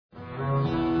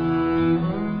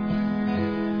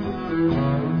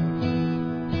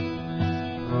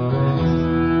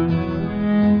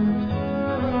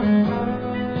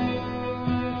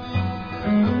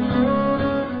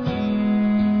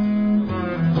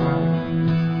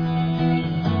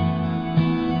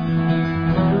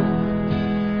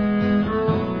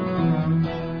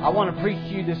preach to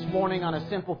you this morning on a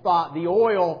simple thought. The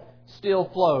oil still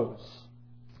flows.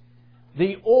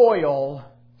 The oil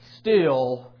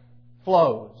still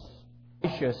flows.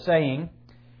 Elisha saying,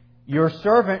 "Your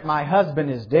servant, my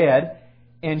husband, is dead,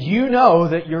 and you know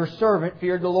that your servant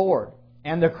feared the Lord.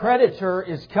 And the creditor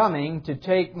is coming to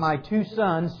take my 2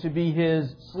 sons to be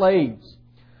his slaves."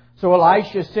 So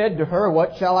Elisha said to her,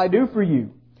 "What shall I do for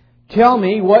you? Tell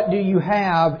me, what do you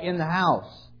have in the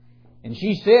house?" And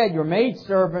she said, "Your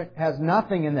maidservant has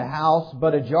nothing in the house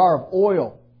but a jar of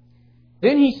oil."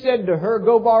 Then he said to her,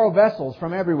 "Go borrow vessels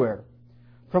from everywhere,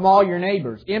 from all your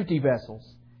neighbors, empty vessels.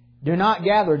 Do not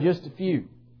gather just a few.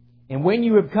 And when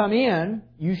you have come in,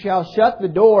 you shall shut the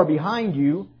door behind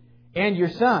you and your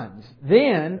sons.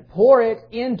 Then pour it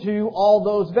into all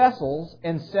those vessels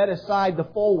and set aside the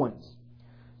full ones."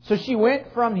 So she went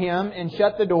from him and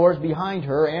shut the doors behind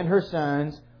her and her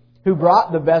sons, who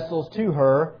brought the vessels to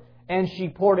her, and she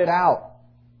poured it out.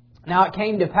 Now it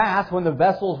came to pass, when the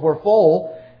vessels were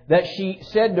full, that she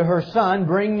said to her son,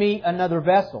 "Bring me another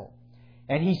vessel."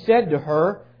 And he said to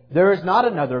her, "There is not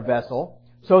another vessel."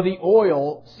 So the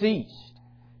oil ceased.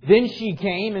 Then she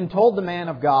came and told the man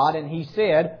of God, and he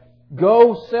said,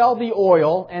 "Go sell the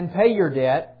oil and pay your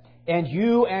debt, and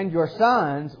you and your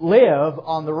sons live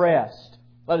on the rest."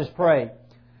 Let us pray.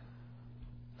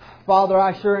 Father,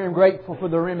 I sure am grateful for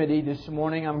the remedy this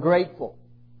morning. I'm grateful,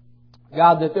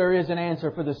 God, that there is an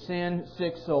answer for the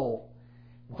sin-sick soul.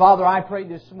 Father, I pray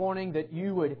this morning that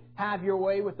you would have your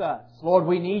way with us. Lord,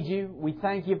 we need you. We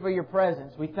thank you for your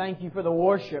presence. We thank you for the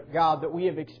worship, God, that we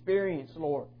have experienced,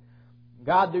 Lord.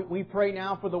 God, that we pray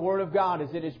now for the Word of God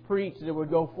as it is preached, that it would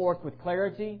go forth with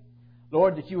clarity.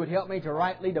 Lord, that you would help me to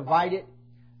rightly divide it.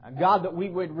 God, that we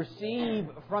would receive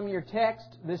from your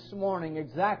text this morning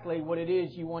exactly what it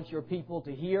is you want your people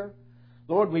to hear.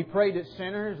 Lord, we pray that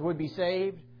sinners would be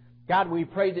saved. God, we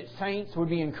pray that saints would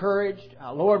be encouraged.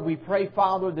 Lord, we pray,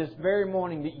 Father, this very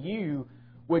morning that you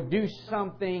would do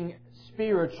something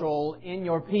spiritual in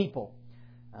your people.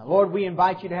 Lord, we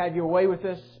invite you to have your way with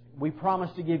us. We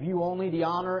promise to give you only the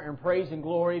honor and praise and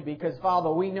glory because,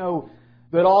 Father, we know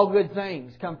that all good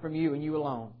things come from you and you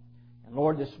alone. And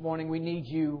Lord, this morning we need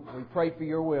you. We pray for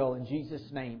your will in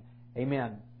Jesus' name.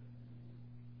 Amen.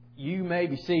 You may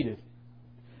be seated.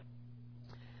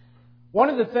 One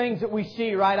of the things that we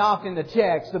see right off in the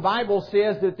text, the Bible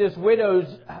says that this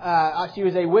she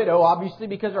was a widow, obviously,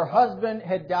 because her husband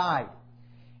had died.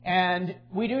 And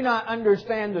we do not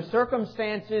understand the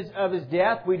circumstances of his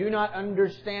death. We do not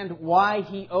understand why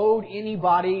he owed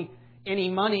anybody any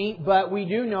money, but we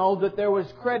do know that there was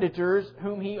creditors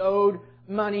whom he owed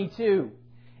money to.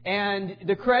 And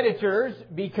the creditors,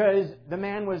 because the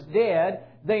man was dead,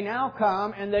 they now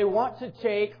come and they want to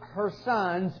take her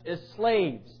sons as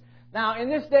slaves. Now, in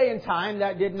this day and time,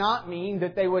 that did not mean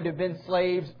that they would have been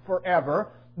slaves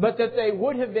forever, but that they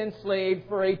would have been slaves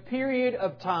for a period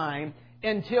of time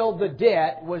until the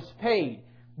debt was paid.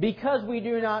 Because we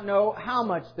do not know how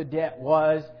much the debt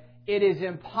was, it is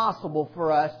impossible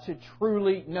for us to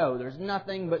truly know. There's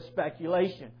nothing but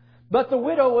speculation. But the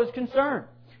widow was concerned.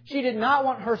 She did not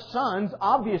want her sons,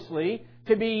 obviously,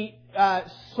 to be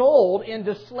sold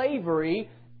into slavery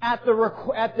at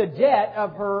the debt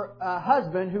of her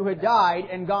husband who had died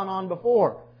and gone on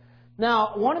before.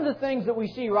 Now, one of the things that we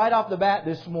see right off the bat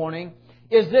this morning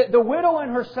is that the widow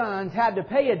and her sons had to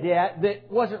pay a debt that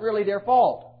wasn't really their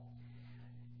fault.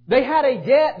 They had a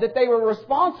debt that they were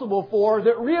responsible for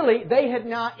that really they had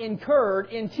not incurred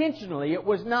intentionally. It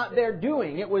was not their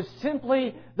doing. It was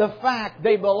simply the fact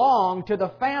they belonged to the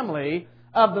family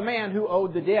of the man who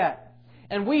owed the debt.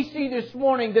 And we see this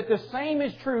morning that the same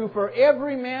is true for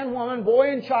every man, woman,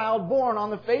 boy, and child born on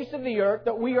the face of the earth,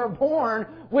 that we are born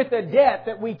with a debt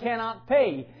that we cannot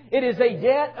pay. It is a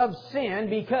debt of sin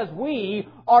because we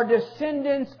are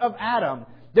descendants of Adam.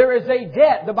 There is a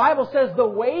debt. The Bible says the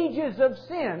wages of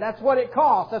sin. That's what it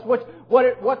costs. That's what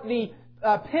the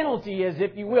penalty is,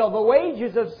 if you will. The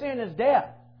wages of sin is death.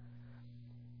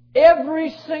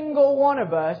 Every single one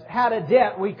of us had a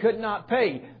debt we could not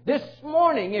pay. This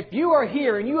morning, if you are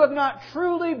here and you have not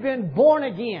truly been born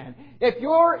again, if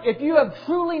you have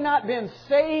truly not been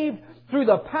saved through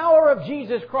the power of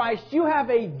Jesus Christ, you have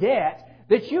a debt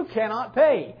that you cannot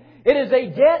pay. It is a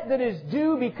debt that is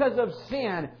due because of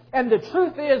sin. And the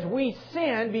truth is, we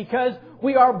sin because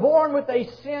we are born with a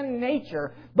sin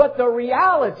nature. But the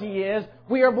reality is,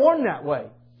 we are born that way.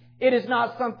 It is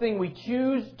not something we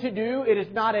choose to do. It is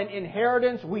not an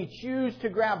inheritance we choose to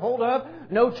grab hold of.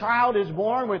 No child is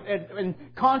born with and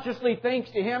consciously thinks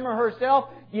to him or herself,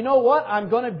 you know what? I'm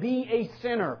going to be a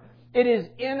sinner. It is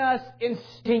in us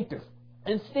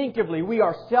instinctively. We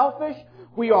are selfish.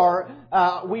 We are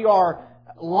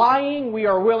lying. We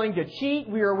are willing to cheat.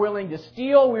 We are willing to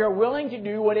steal. We are willing to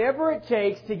do whatever it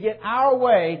takes to get our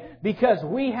way because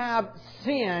we have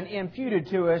sin imputed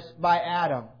to us by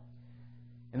Adam.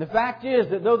 And the fact is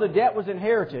that though the debt was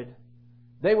inherited,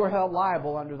 they were held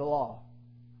liable under the law.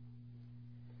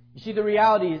 You see, the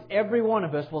reality is every one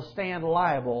of us will stand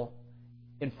liable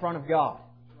in front of God.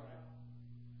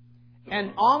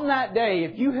 And on that day,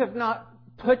 if you have not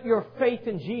put your faith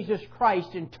in Jesus Christ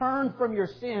and turned from your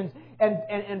sins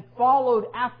and followed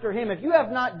after Him, if you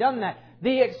have not done that,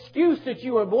 the excuse that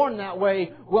you were born that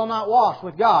way will not wash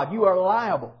with God. You are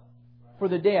liable for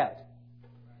the debt.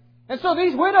 And so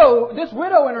this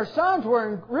widow and her sons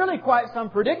were in really quite some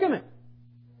predicament.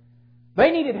 They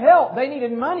needed help. They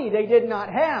needed money they did not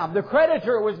have. The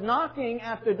creditor was knocking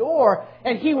at the door,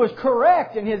 and he was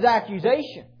correct in his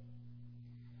accusation.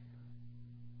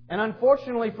 And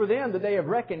unfortunately for them, the day of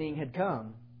reckoning had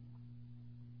come.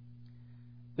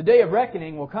 The day of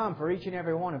reckoning will come for each and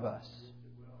every one of us.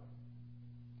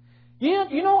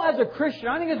 You know, as a Christian,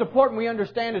 I think it's important we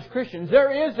understand as Christians,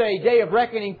 there is a day of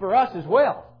reckoning for us as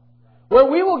well, where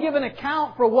we will give an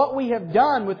account for what we have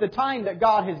done with the time that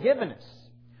God has given us.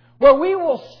 Where we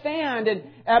will stand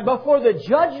before the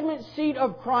judgment seat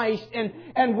of Christ,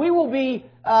 and we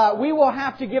will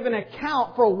have to give an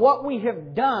account for what we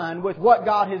have done with what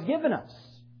God has given us.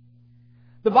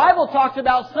 The Bible talks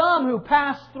about some who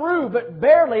passed through, but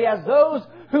barely, as those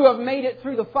who have made it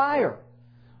through the fire.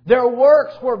 Their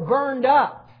works were burned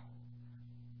up.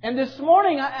 And this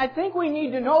morning, I think we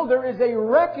need to know there is a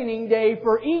reckoning day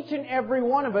for each and every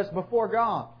one of us before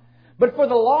God. But for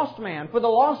the lost man, for the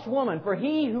lost woman, for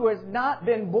he who has not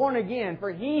been born again,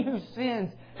 for he whose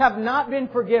sins have not been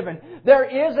forgiven, there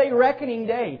is a reckoning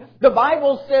day. The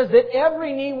Bible says that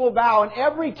every knee will bow and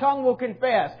every tongue will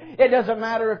confess. It doesn't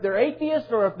matter if they're atheists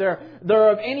or if they're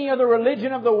of any other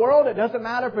religion of the world. It doesn't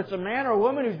matter if it's a man or a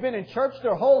woman who's been in church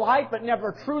their whole life but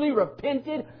never truly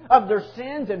repented of their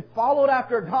sins and followed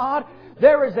after God.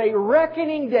 There is a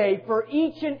reckoning day for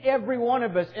each and every one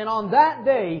of us. And on that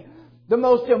day, the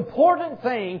most important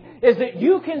thing is that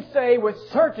you can say with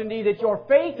certainty that your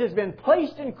faith has been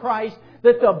placed in Christ,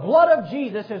 that the blood of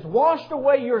Jesus has washed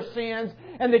away your sins,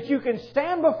 and that you can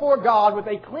stand before God with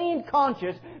a clean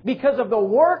conscience because of the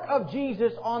work of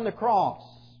Jesus on the cross.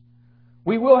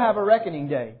 We will have a reckoning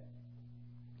day.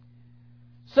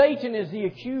 Satan is the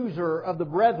accuser of the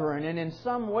brethren, and in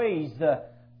some ways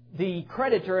the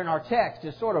creditor in our text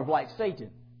is sort of like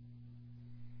Satan.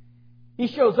 He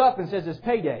shows up and says it's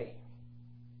payday.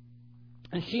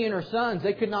 And she and her sons,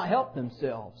 they could not help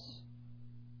themselves.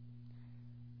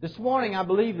 This morning, I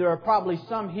believe there are probably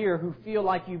some here who feel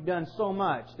like you've done so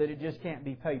much that it just can't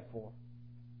be paid for.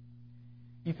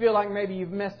 You feel like maybe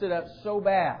you've messed it up so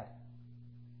bad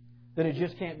that it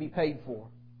just can't be paid for.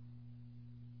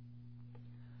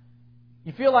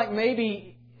 You feel like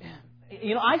maybe,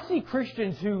 I see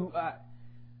Christians who,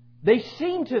 they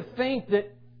seem to think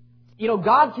that,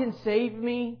 God can save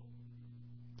me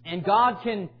and God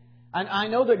can... And I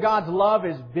know that God's love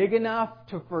is big enough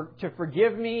to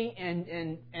forgive me,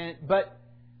 but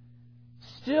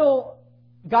still,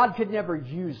 God could never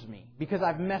use me because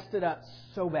I've messed it up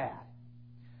so bad.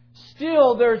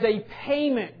 Still, there's a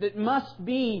payment that must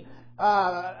be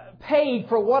paid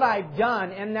for what I've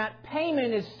done, and that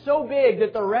payment is so big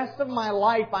that the rest of my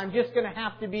life I'm just going to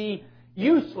have to be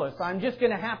useless. I'm just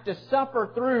going to have to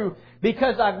suffer through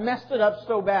because I've messed it up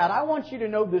so bad. I want you to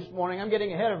know this morning, I'm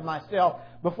getting ahead of myself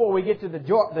before we get to the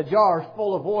jars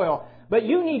full of oil, but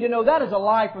you need to know that is a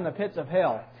lie from the pits of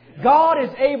hell. God is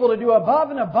able to do above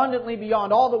and abundantly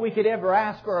beyond all that we could ever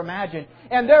ask or imagine.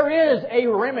 And there is a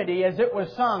remedy, as it was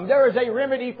sung. There is a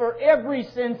remedy for every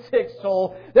sin-sick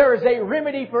soul. There is a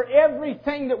remedy for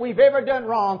everything that we've ever done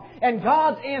wrong. And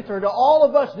God's answer to all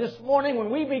of us this morning, when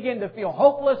we begin to feel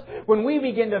hopeless, when we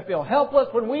begin to feel helpless,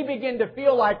 when we begin to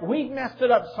feel like we've messed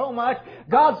it up so much,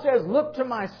 God says, look to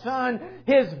my Son.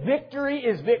 His victory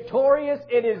is victorious.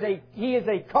 He is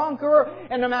a conqueror.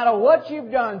 And no matter what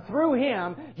you've done through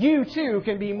Him, you too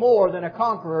can be more than a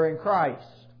conqueror in Christ.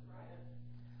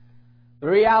 The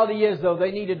reality is, though,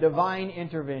 they needed divine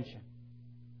intervention.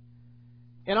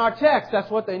 In our text, that's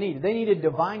what they needed. They needed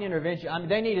divine intervention.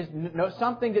 They needed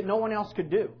something that no one else could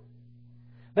do.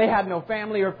 They had no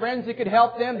family or friends that could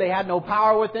help them. They had no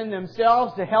power within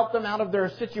themselves to help them out of their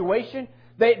situation.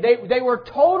 They were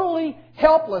totally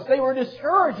helpless. They were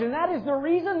discouraged. And that is the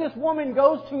reason this woman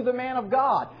goes to the man of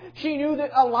God. She knew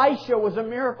that Elisha was a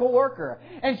miracle worker.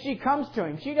 And she comes to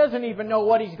him. She doesn't even know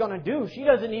what he's going to do. She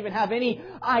doesn't even have any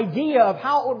idea of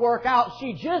how it would work out.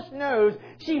 She just knows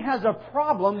she has a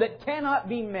problem that cannot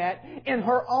be met in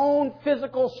her own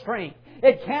physical strength.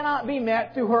 It cannot be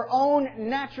met through her own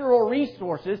natural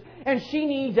resources, and she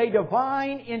needs a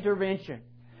divine intervention.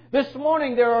 This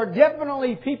morning, there are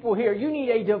definitely people here. You need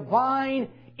a divine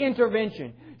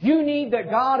intervention. You need the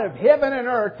God of heaven and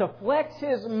earth to flex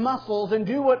His muscles and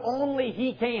do what only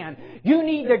He can. You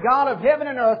need the God of heaven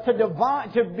and earth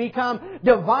to become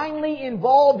divinely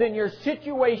involved in your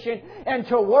situation and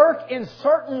to work in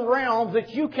certain realms that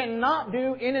you cannot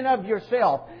do in and of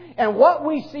yourself. And what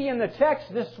we see in the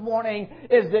text this morning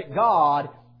is that God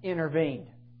intervened.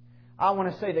 I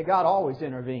want to say that God always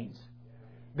intervenes.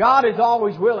 God is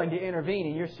always willing to intervene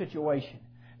in your situation.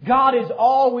 God is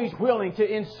always willing to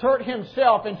insert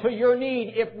Himself into your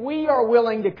need if we are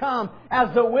willing to come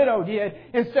as the widow did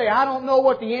and say, I don't know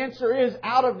what the answer is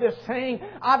out of this thing.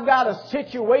 I've got a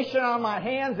situation on my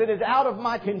hands that is out of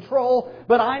my control,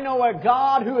 but I know a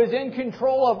God who is in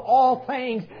control of all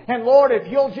things. And Lord,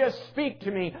 if You'll just speak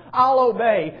to me, I'll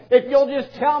obey. If You'll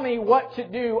just tell me what to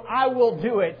do, I will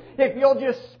do it. If You'll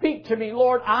just speak to me,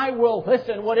 Lord, I will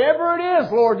listen. Whatever it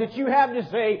is, Lord, that You have to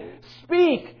say,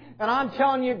 speak. And I'm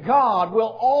telling you, God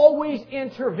will always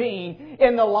intervene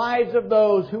in the lives of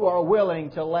those who are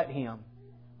willing to let Him.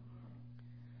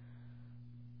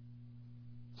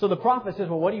 So the prophet says,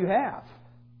 well, what do you have?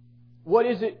 What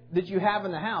is it that you have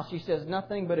in the house? She says,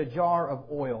 nothing but a jar of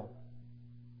oil.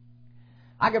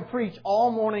 I could preach all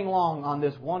morning long on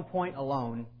this one point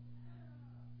alone.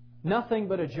 Nothing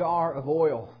but a jar of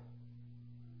oil.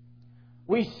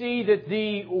 We see that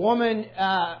the woman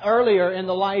earlier in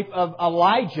the life of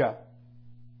Elijah,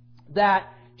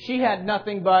 that she had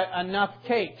nothing but enough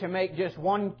cake to make just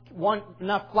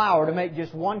enough flour to make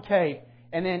just one cake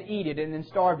and then eat it and then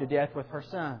starve to death with her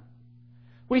son.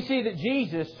 We see that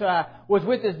Jesus was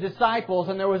with His disciples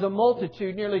and there was a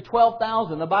multitude, nearly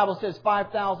 12,000. The Bible says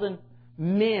 5,000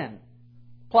 men,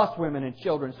 plus women and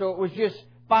children. So it was just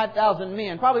 5,000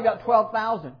 men, probably about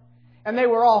 12,000. And they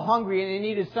were all hungry and they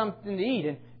needed something to eat.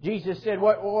 And Jesus said,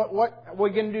 what are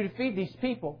we going to do to feed these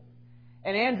people?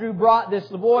 And Andrew brought this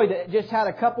boy that just had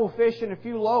a couple of fish and a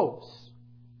few loaves.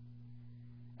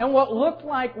 And what looked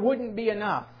like wouldn't be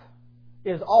enough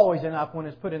is always enough when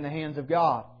it's put in the hands of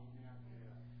God.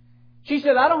 She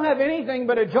said, I don't have anything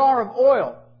but a jar of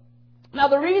oil. Now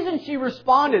the reason she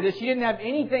responded that she didn't have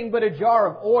anything but a jar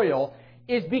of oil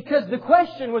is because the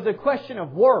question was a question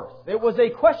of worth. It was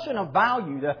a question of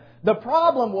value. The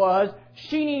problem was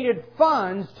she needed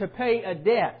funds to pay a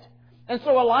debt. And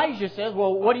so Elijah says,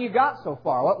 well, what do you got so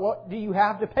far? What do you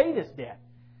have to pay this debt?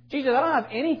 She says, I don't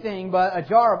have anything but a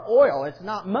jar of oil. It's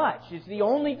not much. It's the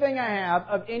only thing I have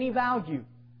of any value.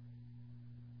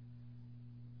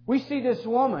 We see this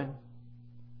woman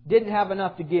didn't have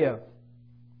enough to give.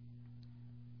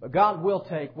 But God will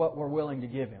take what we're willing to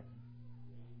give Him.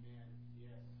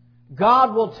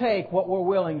 God will take what we're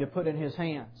willing to put in His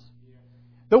hands.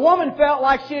 The woman felt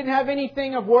like she didn't have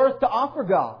anything of worth to offer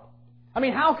God. I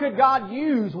mean, how could God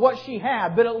use what she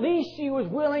had? But at least she was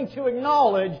willing to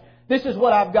acknowledge, this is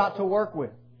what I've got to work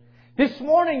with. This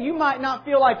morning, you might not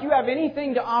feel like you have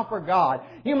anything to offer God.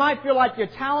 You might feel like your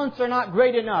talents are not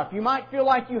great enough. You might feel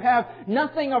like you have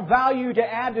nothing of value to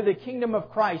add to the kingdom of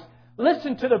Christ.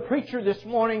 Listen to the preacher this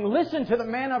morning. Listen to the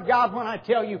man of God when I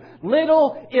tell you,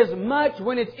 little is much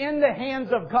when it's in the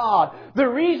hands of God. The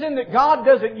reason that God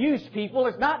doesn't use people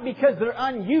is not because they're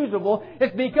unusable.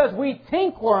 It's because we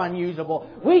think we're unusable.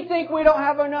 We think we don't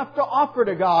have enough to offer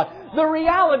to God. The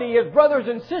reality is, brothers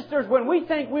and sisters, when we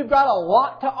think we've got a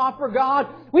lot to offer God,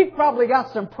 we've probably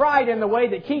got some pride in the way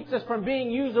that keeps us from being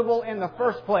usable in the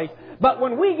first place. But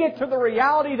when we get to the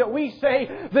reality that we say,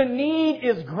 the need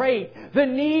is great, the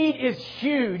need is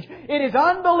huge, it is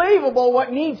unbelievable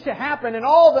what needs to happen, and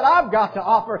all that I've got to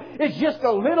offer is just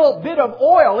a little bit of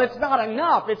oil. It's not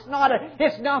enough. It's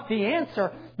not the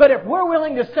answer. But if we're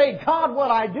willing to say, God, what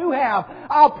I do have,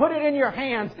 I'll put it in your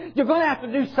hands. You're going to have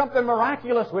to do something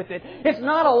miraculous with it. It's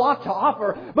not a lot to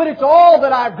offer, but it's all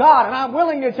that I've got. And I'm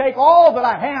willing to take all that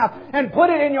I have and put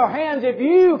it in your hands if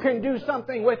you can do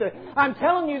something with it. I'm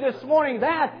telling you this morning,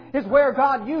 that is where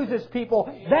God uses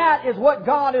people. That is what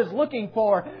God is looking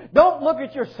for. Don't look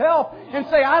at yourself and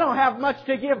say, I don't have much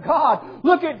to give God.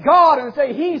 Look at God and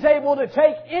say, He's able to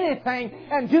take anything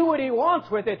and do what He wants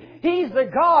with it. He's the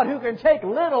God who can take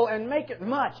little and make it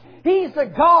much. He's the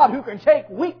God who can take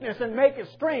weakness and make it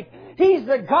strength. He's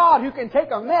the God who can take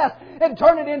a mess and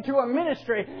turn it into a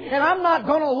ministry. And I'm not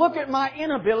going to look at my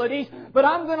inabilities, but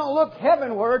I'm going to look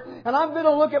heavenward, and I'm going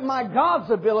to look at my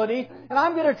God's ability, and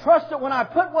I'm going to trust that when I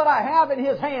put what I have in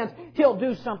His hands, He'll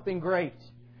do something great.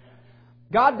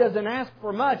 God doesn't ask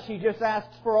for much. He just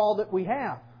asks for all that we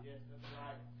have.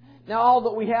 Now, all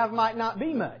that we have might not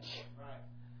be much,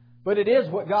 but it is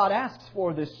what God asks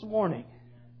for this morning.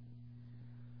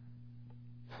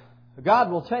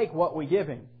 God will take what we give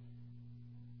Him.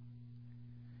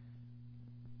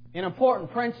 An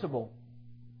important principle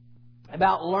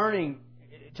about learning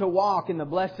to walk in the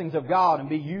blessings of God and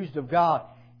be used of God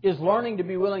is learning to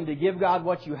be willing to give God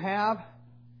what you have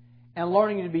and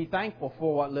learning to be thankful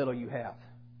for what little you have.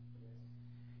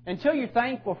 Until you're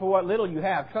thankful for what little you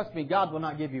have, trust me, God will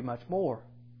not give you much more.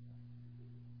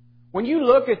 When you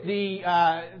look at the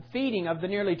feeding of the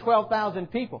nearly 12,000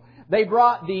 people, they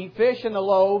brought the fish and the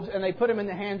loaves and they put them in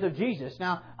the hands of Jesus.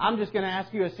 Now, I'm just going to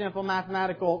ask you a simple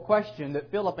mathematical question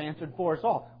that Philip answered for us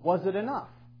all. Was it enough?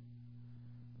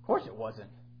 Of course it wasn't.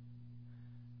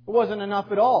 It wasn't enough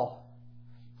at all.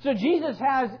 So Jesus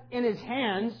has in His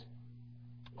hands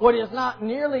what is not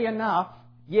nearly enough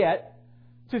yet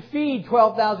to feed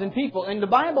 12,000 people. And the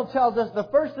Bible tells us the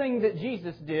first thing that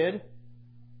Jesus did,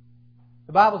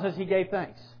 the Bible says He gave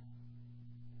thanks.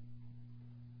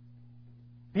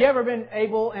 Have you ever been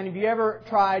able and have you ever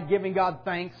tried giving God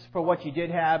thanks for what you did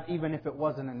have, even if it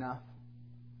wasn't enough?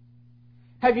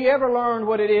 Have you ever learned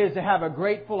what it is to have a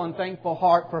grateful and thankful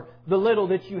heart for the little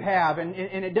that you have and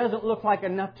it doesn't look like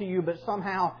enough to you, but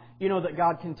somehow you know that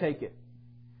God can take it?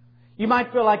 You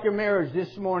might feel like your marriage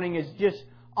this morning is just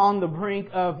on the brink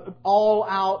of all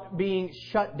out being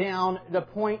shut down, the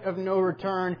point of no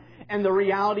return, and the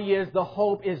reality is the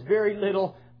hope is very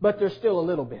little, but there's still a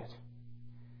little bit.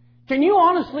 Can you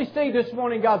honestly say this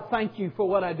morning, God, thank you for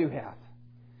what I do have.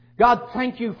 God,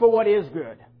 thank you for what is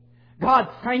good. God,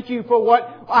 thank you for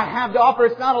what I have to offer.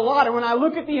 It's not a lot. And when I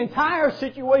look at the entire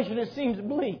situation, it seems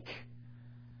bleak.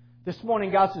 This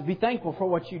morning, God says, be thankful for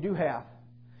what you do have.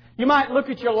 You might look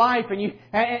at your life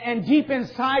and deep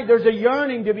inside there's a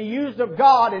yearning to be used of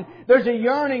God, and there's a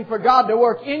yearning for God to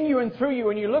work in you and through you.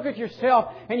 And you look at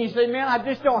yourself and you say, man, I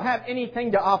just don't have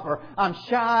anything to offer. I'm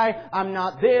shy. I'm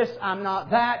not this. I'm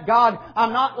not that. God,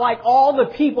 I'm not like all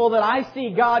the people that I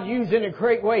see God use in a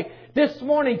great way. This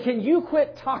morning, can you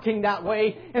quit talking that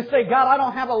way and say, God, I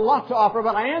don't have a lot to offer,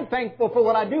 but I am thankful for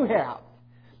what I do have.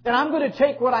 And I'm going to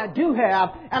take what I do have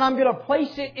and I'm going to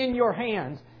place it in your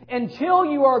hands. Until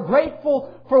you are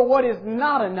grateful for what is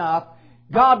not enough,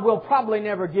 God will probably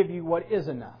never give you what is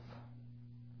enough.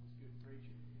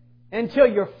 Until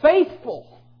you're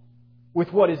faithful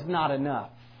with what is not enough,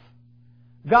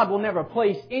 God will never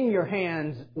place in your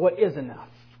hands what is enough.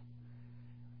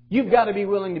 You've got to be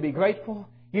willing to be grateful.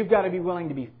 You've got to be willing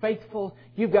to be faithful.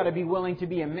 You've got to be willing to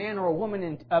be a man or a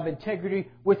woman of integrity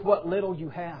with what little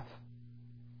you have.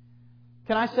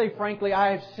 Can I say frankly,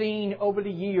 I have seen over the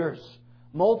years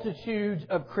multitudes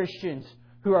of Christians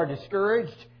who are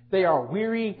discouraged, they are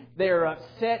weary, they are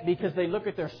upset because they look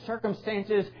at their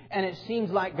circumstances and it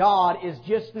seems like God is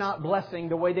just not blessing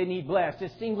the way they need blessed.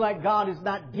 It seems like God is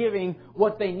not giving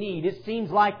what they need. It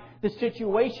seems like the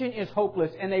situation is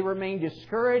hopeless and they remain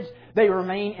discouraged, they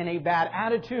remain in a bad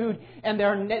attitude, and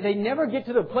they never get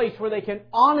to the place where they can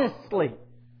honestly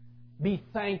be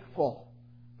thankful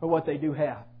for what they do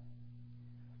have.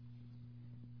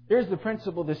 Here's the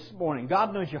principle this morning.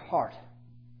 God knows your heart.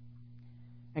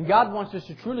 And God wants us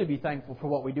to truly be thankful for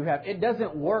what we do have. It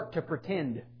doesn't work to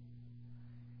pretend.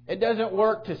 It doesn't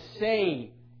work to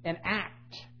say and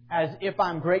act as if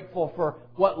I'm grateful for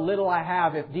what little I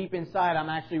have, if deep inside I'm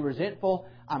actually resentful,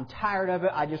 I'm tired of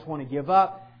it, I just want to give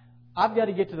up. I've got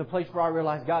to get to the place where I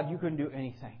realize, God, you couldn't do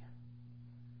anything.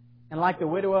 And like the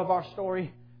widow of our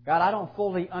story, God, I don't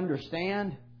fully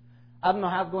understand. I don't know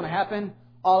how it's going to happen.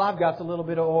 All I've got is a little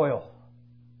bit of oil.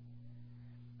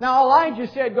 Now Elijah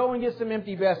said, go and get some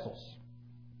empty vessels.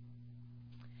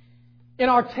 In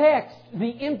our text,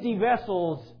 the empty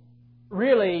vessels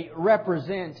really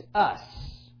represent us.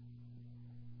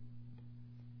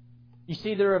 You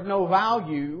see, they're of no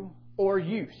value or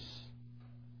use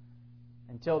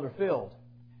until they're filled.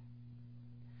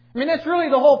 I mean, that's really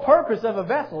the whole purpose of a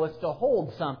vessel. It's to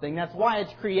hold something. That's why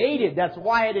it's created. That's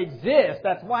why it exists.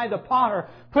 That's why the potter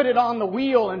put it on the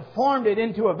wheel and formed it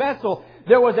into a vessel.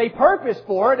 There was a purpose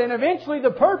for it, and eventually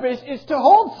the purpose is to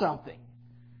hold something.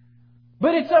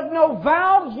 But it's of no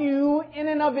value in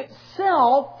and of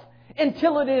itself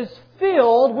until it is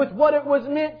filled with what it was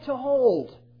meant to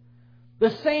hold.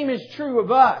 The same is true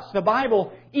of us. The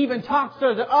Bible even talks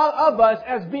of us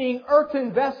as being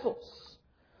earthen vessels.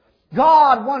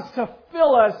 God wants to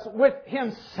fill us with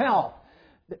Himself.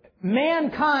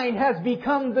 Mankind has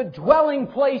become the dwelling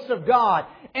place of God.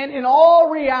 And in all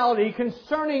reality,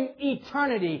 concerning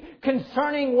eternity,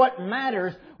 concerning what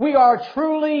matters, we are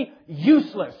truly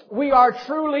useless. We are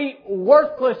truly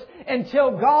worthless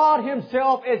until God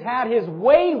Himself has had His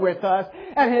way with us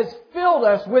and has filled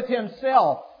us with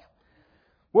Himself.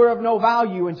 We're of no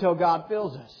value until God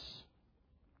fills us.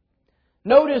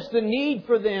 Notice the need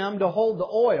for them to hold the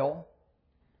oil,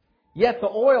 yet the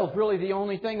oil is really the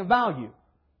only thing of value.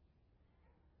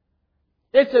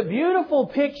 It's a beautiful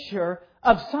picture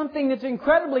of something that's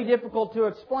incredibly difficult to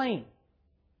explain.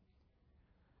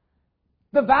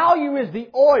 The value is the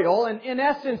oil, and in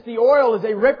essence the oil is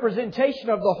a representation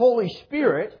of the Holy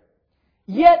Spirit,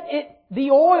 yet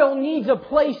the oil needs a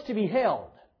place to be held.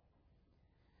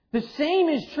 The same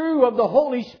is true of the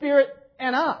Holy Spirit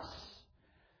and us.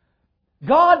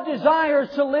 God desires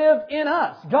to live in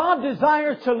us. God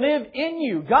desires to live in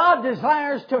you. God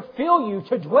desires to fill you,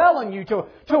 to dwell in you,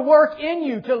 to work in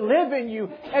you, to live in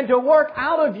you, and to work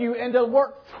out of you, and to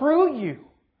work through you.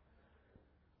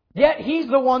 Yet He's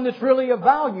the one that's really of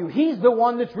value. He's the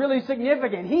one that's really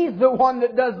significant. He's the one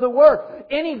that does the work.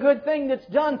 Any good thing that's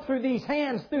done through these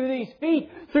hands, through these feet,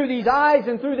 through these eyes,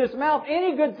 and through this mouth,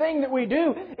 any good thing that we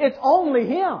do, it's only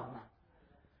Him.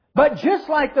 But just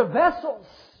like the vessels,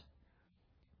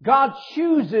 God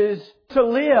chooses to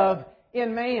live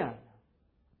in man.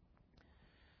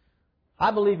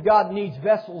 I believe God needs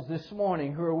vessels this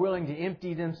morning who are willing to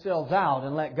empty themselves out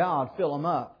and let God fill them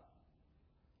up.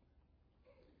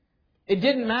 It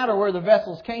didn't matter where the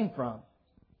vessels came from.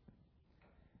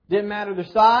 Didn't matter their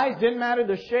size, didn't matter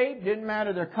their shape, didn't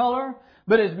matter their color,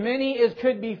 but as many as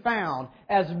could be found,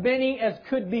 as many as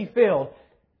could be filled.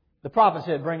 The prophet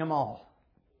said, bring them all.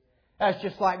 That's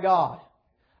just like God.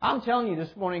 I'm telling you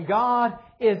this morning, God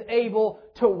is able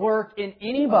to work in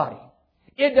anybody.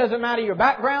 It doesn't matter your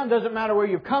background, doesn't matter where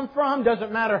you've come from,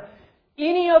 doesn't matter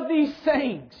any of these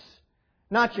things.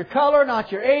 Not your color,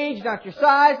 not your age, not your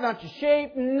size, not your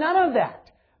shape, none of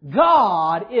that.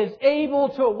 God is able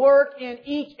to work in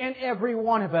each and every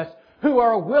one of us who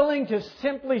are willing to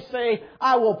simply say,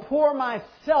 I will pour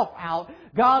myself out,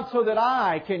 God, so that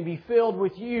I can be filled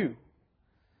with You.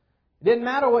 It didn't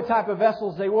matter what type of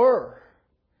vessels they were.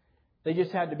 They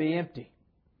just had to be empty.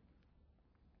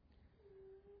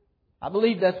 I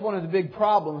believe that's one of the big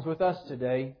problems with us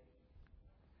today.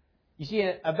 You see,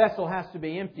 a vessel has to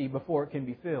be empty before it can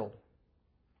be filled.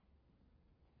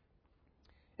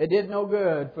 It did no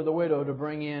good for the widow to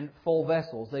bring in full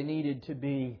vessels. They needed to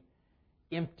be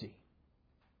empty.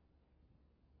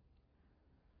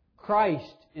 Christ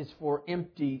is for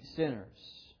empty sinners,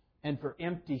 and for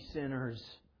empty sinners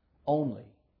only.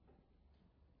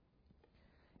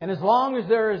 And as long as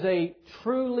there is a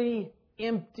truly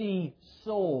empty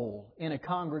soul in a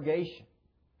congregation,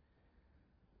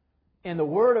 and the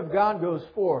Word of God goes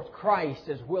forth, Christ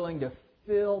is willing to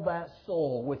fill that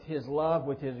soul with His love,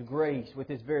 with His grace, with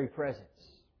His very presence.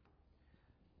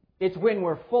 It's when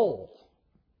we're full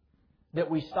that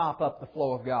we stop up the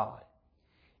flow of God.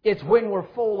 It's when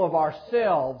we're full of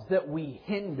ourselves that we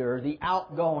hinder the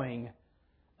outgoing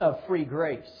of free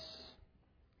grace.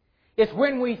 It's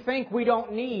when we think we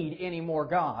don't need any more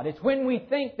God. It's when we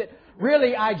think that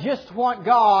really I just want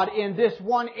God in this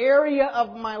one area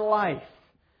of my life.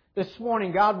 This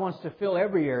morning, God wants to fill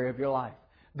every area of your life.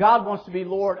 God wants to be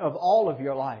Lord of all of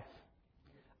your life.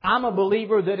 I'm a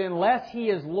believer that unless He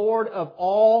is Lord of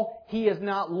all, He is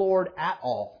not Lord at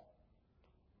all.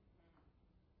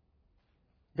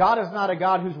 God is not a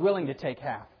God who's willing to take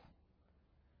half.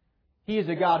 He is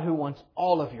a God who wants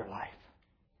all of your life.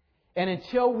 And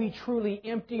until we truly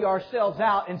empty ourselves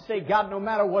out and say, God, no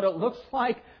matter what it looks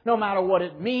like, no matter what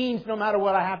it means, no matter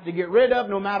what I have to get rid of,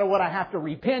 no matter what I have to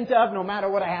repent of, no matter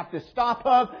what I have to stop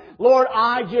of, Lord,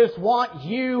 I just want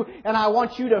You and I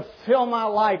want You to fill my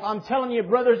life. I'm telling you,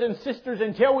 brothers and sisters,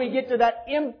 until we get to that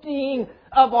emptying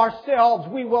of ourselves,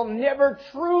 we will never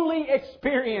truly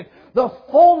experience the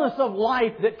fullness of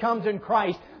life that comes in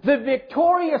Christ. The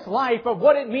victorious life of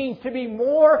what it means to be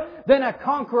more than a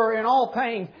conqueror in all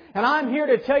things. And I'm here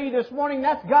to tell you this morning,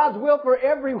 that's God's will for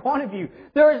every one of you.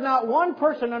 There is not one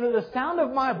person under the sound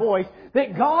of my voice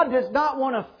that God does not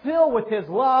want to fill with His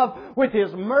love, with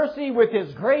His mercy, with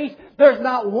His grace. There's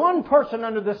not one person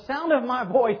under the sound of my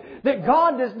voice that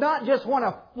God does not just want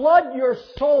to flood your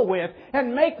soul with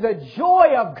and make the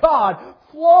joy of God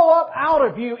flow up out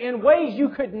of you in ways you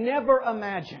could never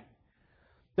imagine.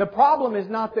 The problem is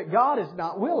not that God is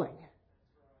not willing.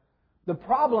 The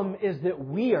problem is that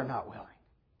we are not willing.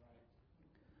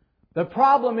 The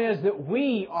problem is that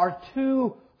we are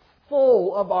too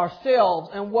full of ourselves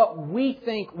and what we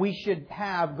think we should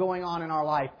have going on in our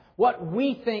life. What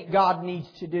we think God needs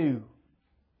to do.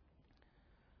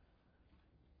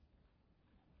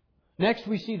 Next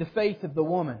we see the faith of the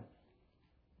woman.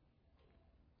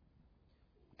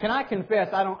 Can I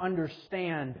confess I don't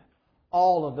understand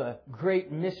all of the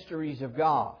great mysteries of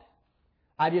God.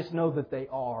 I just know that they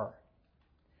are.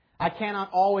 I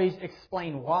cannot always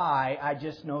explain why, I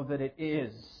just know that it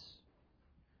is.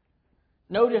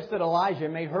 Notice that Elijah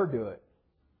made her do it.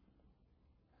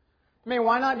 I mean,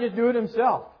 why not just do it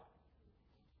himself?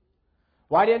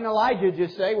 Why didn't Elijah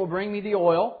just say, well, bring me the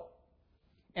oil,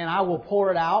 and I will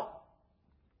pour it out,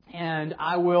 and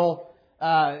I will,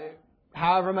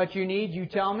 however much you need, you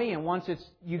tell me, and once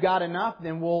you got enough,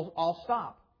 then I'll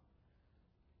stop.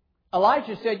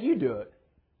 Elijah said, you do it.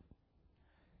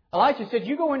 Elijah said,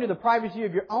 you go into the privacy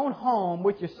of your own home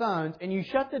with your sons, and you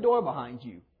shut the door behind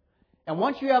you. And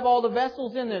once you have all the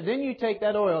vessels in there, then you take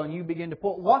that oil and you begin to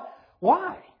pour.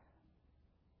 Why?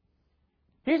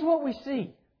 Here's what we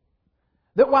see.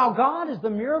 That while God is the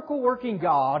miracle-working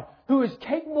God who is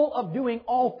capable of doing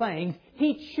all things,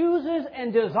 He chooses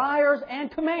and desires and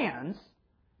commands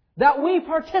that we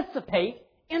participate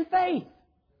in faith.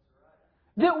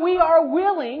 That we are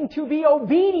willing to be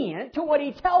obedient to what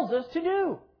He tells us to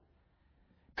do.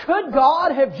 Could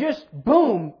God have just,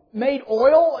 boom, made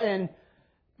oil and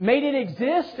made it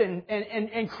exist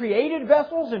and created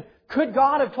vessels? And could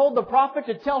God have told the prophet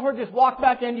to tell her, just walk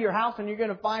back into your house and you're going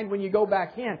to find when you go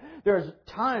back in, there's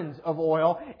tons of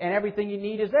oil and everything you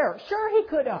need is there? Sure, He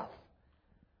could have.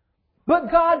 But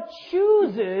God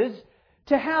chooses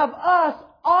to have us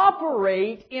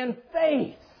operate in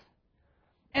faith.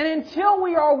 And until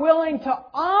we are willing to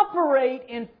operate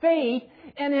in faith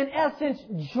and in essence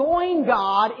join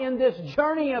God in this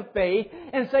journey of faith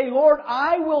and say, Lord,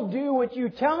 I will do what you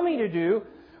tell me to do,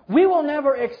 we will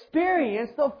never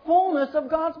experience the fullness of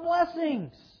God's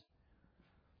blessings.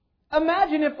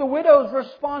 Imagine if the widow's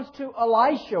response to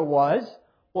Elisha was,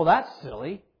 well, that's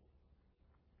silly.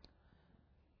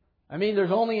 I mean,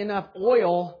 there's only enough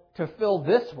oil to fill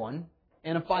this one.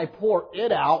 And if I pour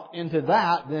it out into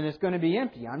that, then it's going to be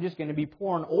empty. I'm just going to be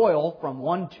pouring oil from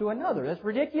one to another. That's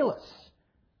ridiculous.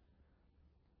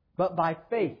 But by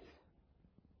faith.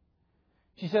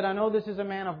 She said, I know this is a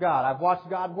man of God. I've watched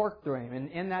God work through him.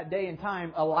 And in that day and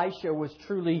time, Elisha was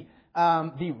truly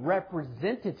the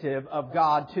representative of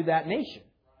God to that nation.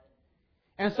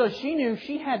 And so she knew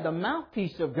she had the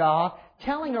mouthpiece of God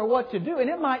telling her what to do.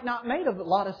 And it might not make a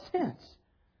lot of sense.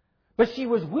 But she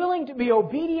was willing to be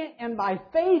obedient and by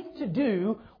faith to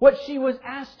do what she was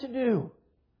asked to do.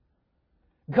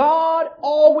 God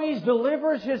always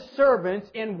delivers His servants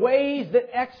in ways that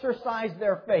exercise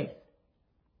their faith.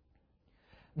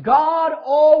 God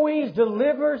always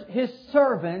delivers His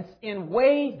servants in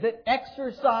ways that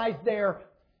exercise their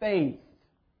faith.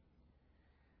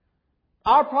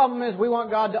 Our problem is we want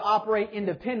God to operate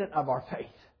independent of our faith.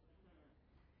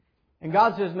 And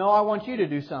God says, no, I want you to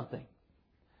do something.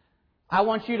 I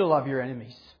want you to love your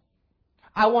enemies.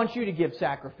 I want you to give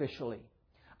sacrificially.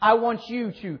 I want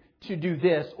you to do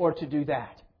this or to do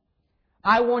that.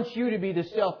 I want you to be the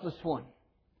selfless one.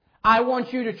 I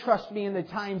want you to trust me in the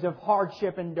times of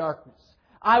hardship and darkness.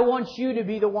 I want you to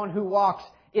be the one who walks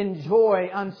in joy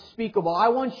unspeakable. I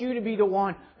want you to be the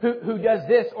one who does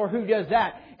this or who does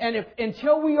that. And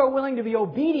until we are willing to be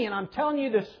obedient, I'm telling you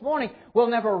this morning, we'll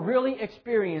never really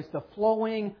experience the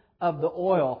flowing of the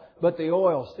oil, but the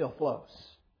oil still flows.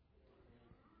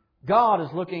 God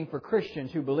is looking for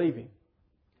Christians who believe Him.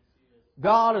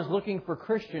 God is looking for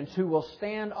Christians who will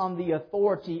stand on the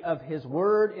authority of His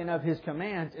Word and of His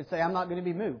commands and say, I'm not going to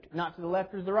be moved, not to the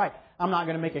left or to the right. I'm not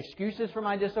going to make excuses for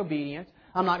my disobedience.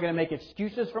 I'm not going to make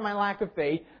excuses for my lack of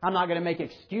faith. I'm not going to make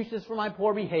excuses for my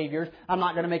poor behaviors. I'm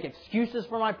not going to make excuses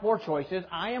for my poor choices.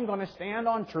 I am going to stand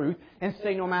on truth and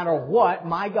say no matter what,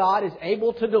 my God is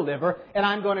able to deliver, and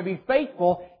I'm going to be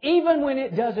faithful even when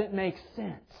it doesn't make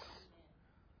sense.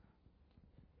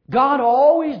 God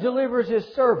always delivers His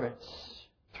servants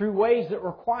through ways that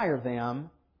require them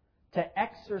to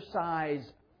exercise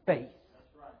faith.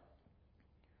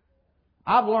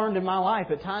 I've learned in my life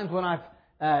at times when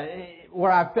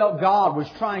where I felt God was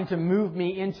trying to move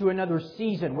me into another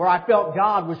season, where I felt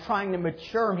God was trying to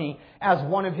mature me as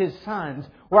one of His sons,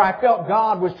 where I felt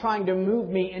God was trying to move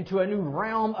me into a new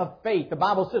realm of faith. The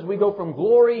Bible says we go from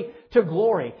glory to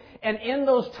glory. And in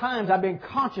those times I've been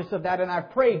conscious of that, and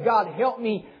I've prayed, God, help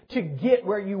me to get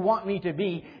where you want me to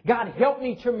be. God, help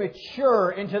me to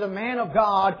mature into the man of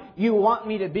God you want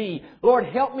me to be. Lord,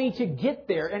 help me to get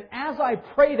there. And as I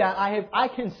pray that, I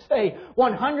can say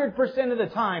 100% of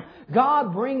the time,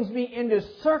 God brings me into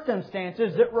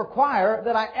circumstances that require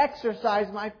that I exercise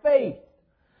my faith.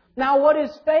 Now, what is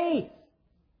faith?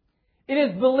 It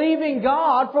is believing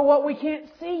God for what we can't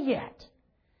see yet.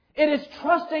 It is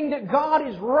trusting that God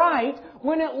is right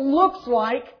when it looks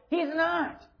like He's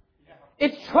not.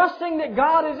 It's trusting that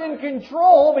God is in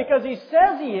control because He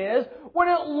says He is when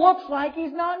it looks like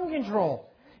He's not in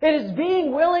control. It is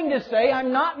being willing to say,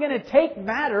 I'm not going to take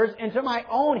matters into my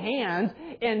own hands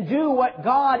and do what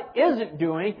God isn't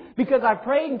doing because I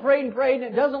prayed and prayed and prayed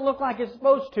and it doesn't look like it's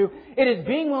supposed to. It is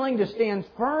being willing to stand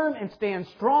firm and stand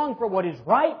strong for what is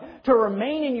right, to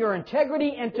remain in your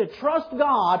integrity and to trust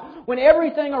God when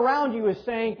everything around you is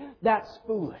saying, that's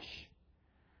foolish.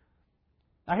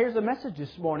 Now here's the message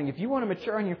this morning. If you want to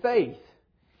mature in your faith,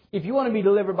 if you want to be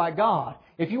delivered by God,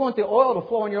 if you want the oil to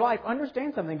flow in your life,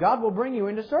 understand something. God will bring you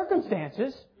into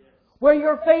circumstances where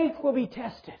your faith will be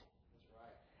tested.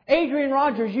 Adrian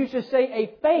Rogers used to say,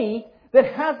 a faith that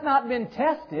has not been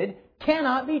tested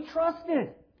cannot be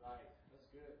trusted.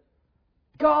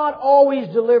 God always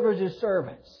delivers His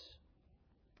servants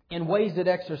in ways that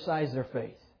exercise their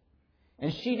faith.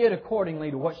 And she did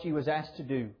accordingly to what she was asked to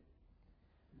do.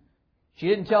 She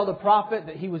didn't tell the prophet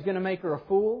that he was going to make her a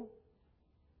fool.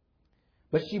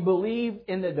 But she believed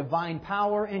in the divine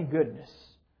power and goodness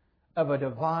of a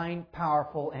divine,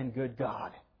 powerful, and good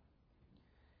God.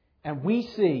 And we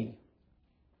see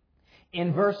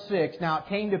in verse 6, now it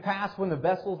came to pass when the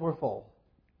vessels were full.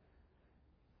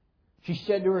 She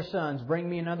said to her sons, bring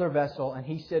me another vessel. And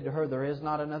he said to her, there is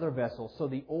not another vessel. So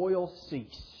the oil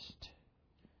ceased.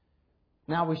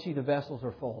 Now we see the vessels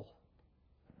are full.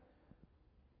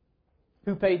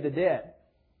 Who paid the debt?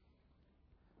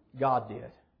 God did.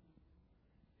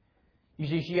 You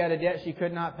see, she had a debt she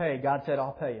could not pay. God said,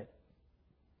 I'll pay it.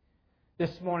 This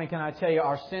morning, can I tell you,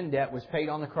 our sin debt was paid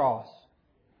on the cross.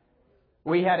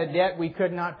 We had a debt we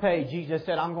could not pay. Jesus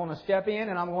said, I'm going to step in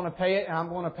and I'm going to pay it, and I'm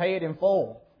going to pay it in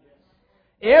full.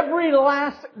 Every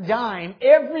last dime,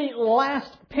 every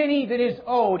last penny that is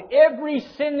owed, every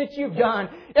sin that you've done,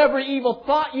 every evil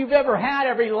thought you've ever had,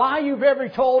 every lie you've ever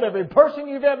told, every person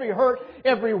you've ever hurt,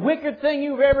 every wicked thing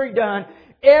you've ever done,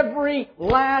 every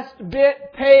last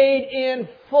bit paid in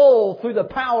full through the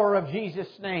power of Jesus'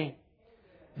 name.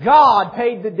 God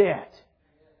paid the debt.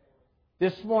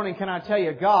 This morning, can I tell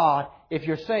you, God, if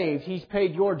you're saved, He's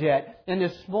paid your debt. And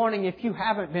this morning, if you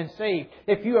haven't been saved,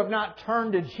 if you have not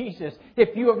turned to Jesus,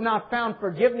 if you have not found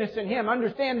forgiveness in Him,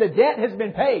 understand the debt has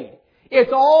been paid.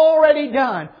 It's already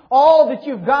done. All that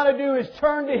you've got to do is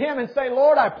turn to Him and say,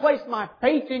 Lord, I place my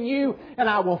faith in You and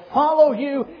I will follow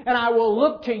You and I will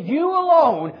look to You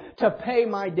alone to pay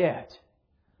my debt.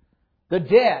 The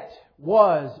debt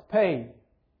was paid.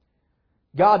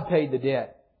 God paid the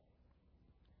debt.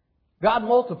 God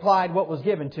multiplied what was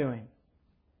given to Him.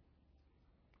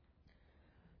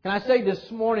 Can I say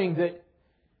this morning that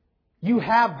you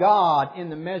have God in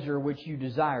the measure which you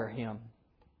desire Him?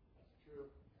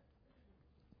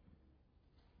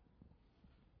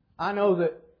 I know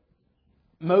that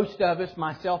most of us,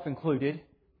 myself included,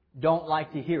 don't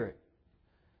like to hear it.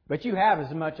 But you have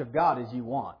as much of God as you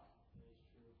want.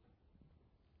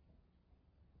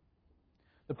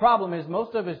 The problem is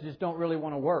most of us just don't really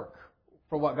want to work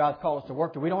for what God's called us to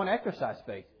work to. We don't want to exercise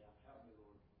faith.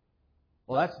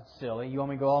 Well, that's silly. You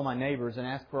want me to go to all my neighbors and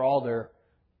ask for all their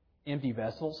empty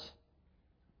vessels?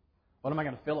 What am I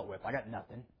going to fill it with? I got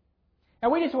nothing.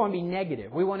 And we just want to be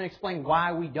negative. We want to explain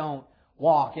why we don't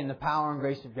walk in the power and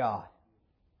grace of God.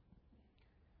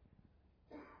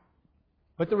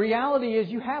 But the reality is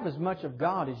you have as much of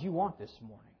God as you want this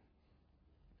morning.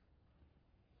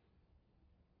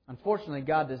 Unfortunately,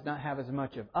 God does not have as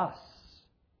much of us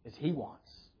as He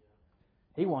wants.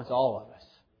 He wants all of us.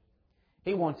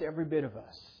 He wants every bit of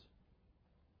us.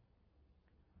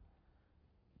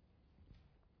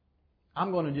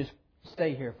 I'm going to just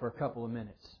stay here for a couple of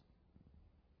minutes.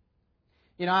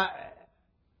 You know,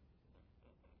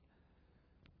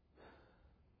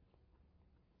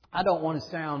 I don't want to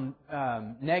sound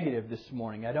negative this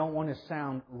morning. I don't want to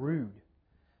sound rude.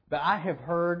 But I have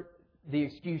heard the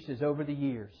excuses over the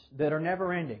years that are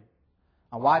never ending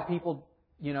on why people,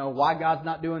 why God's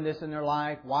not doing this in their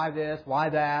life, why this, why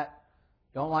that.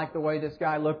 Don't like the way this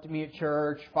guy looked at me at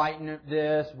church, fighting at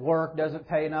this, work doesn't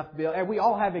pay enough bill. And we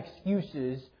all have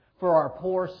excuses for our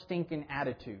poor, stinking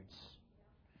attitudes.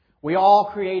 We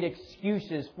all create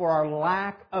excuses for our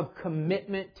lack of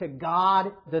commitment to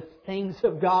God, the things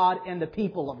of God, and the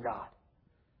people of God.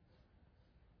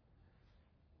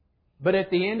 But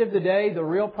at the end of the day, the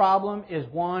real problem is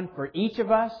one for each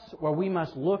of us where we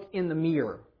must look in the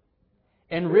mirror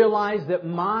and realize that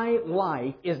my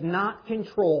life is not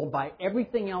controlled by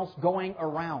everything else going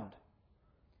around.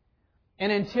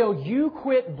 And until you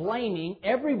quit blaming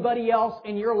everybody else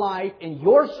in your life and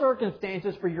your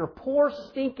circumstances for your poor,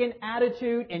 stinking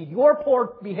attitude and your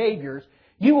poor behaviors,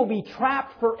 you will be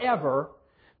trapped forever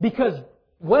because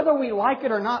whether we like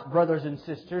it or not, brothers and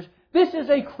sisters, this is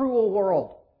a cruel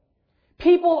world.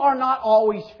 People are not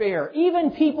always fair.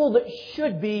 Even people that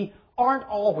should be aren't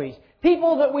always.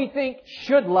 People that we think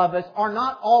should love us are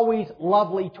not always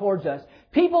lovely towards us.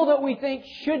 People that we think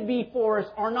should be for us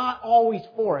are not always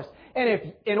for us. And if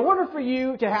in order for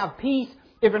you to have peace,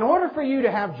 if in order for you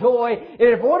to have joy, and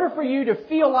in order for you to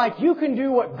feel like you can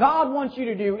do what God wants you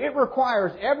to do, it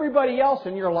requires everybody else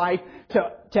in your life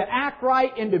to act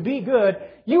right and to be good,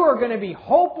 you are going to be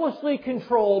hopelessly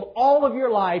controlled all of your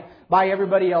life by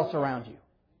everybody else around you.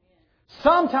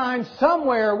 Sometimes,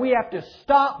 somewhere, we have to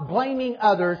stop blaming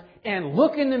others and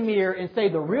look in the mirror and say,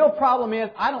 the real problem is,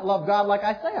 I don't love God like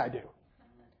I say I do.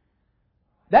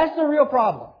 That's the real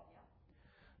problem.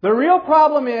 The real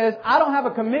problem is, I don't have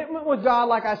a commitment with God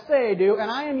like I say I do, and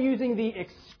I am using the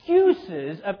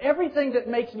excuses of everything that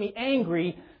makes me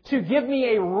angry to give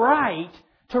me a right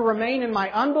to remain in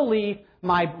my unbelief,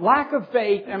 my lack of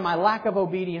faith, and my lack of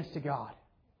obedience to God.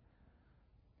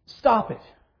 Stop it.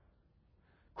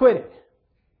 Quit it.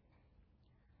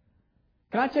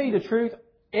 Can I tell you the truth?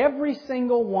 Every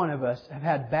single one of us have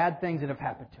had bad things that have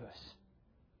happened to us.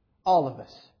 All of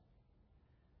us.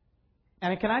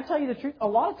 And can I tell you the truth? A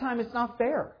lot of times it's not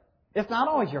fair. It's not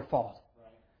always your fault.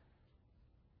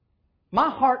 My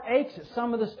heart aches at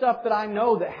some of the stuff that I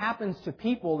know that happens to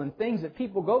people and things that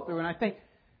people go through. And I think,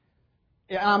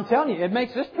 and I'm telling you, it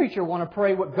makes this preacher want to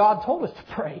pray what God told us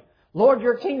to pray. Lord,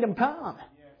 your kingdom come.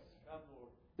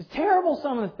 It's terrible,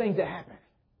 some of the things that happen.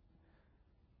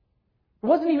 It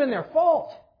wasn't even their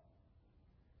fault.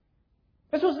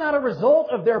 This was not a result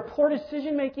of their poor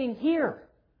decision making here.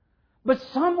 But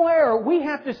somewhere we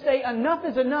have to say enough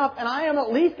is enough, and I am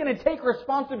at least going to take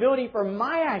responsibility for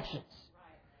my actions.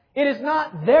 It is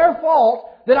not their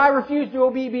fault that I refuse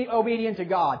to be obedient to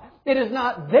God. It is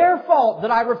not their fault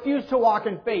that I refuse to walk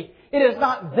in faith. It is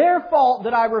not their fault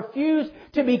that I refuse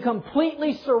to be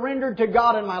completely surrendered to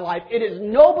God in my life. It is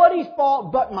nobody's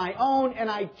fault but my own, and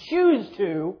I choose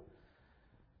to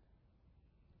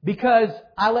because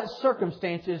I let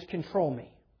circumstances control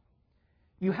me.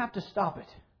 You have to stop it.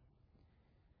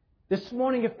 This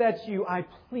morning, if that's you, I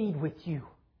plead with you.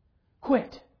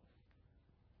 Quit.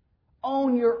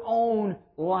 Own your own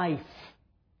life.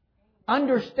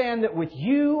 Understand that with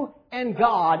you and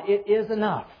God, it is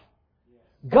enough.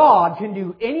 God can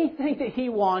do anything that He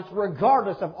wants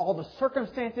regardless of all the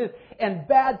circumstances and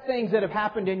bad things that have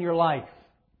happened in your life.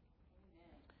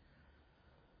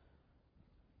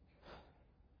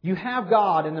 You have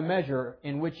God in the measure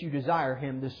in which you desire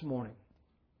Him this morning.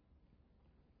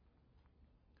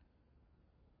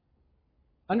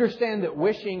 Understand that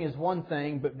wishing is one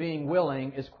thing, but being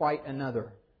willing is quite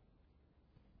another.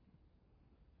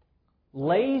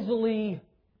 Lazily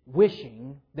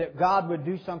wishing that God would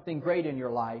do something great in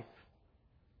your life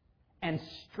and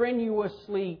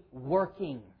strenuously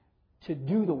working to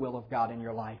do the will of God in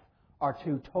your life are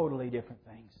two totally different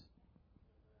things.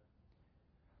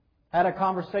 I had a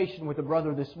conversation with a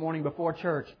brother this morning before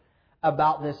church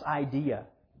about this idea.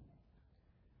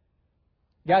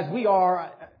 Guys,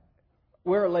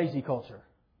 we're a lazy culture.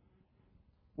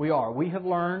 We are. We have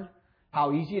learned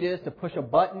how easy it is to push a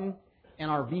button in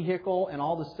our vehicle and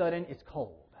all of a sudden it's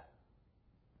cold.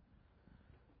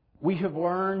 We have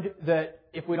learned that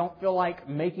if we don't feel like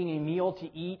making a meal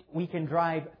to eat, we can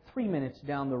drive 3 minutes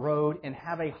down the road and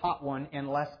have a hot one in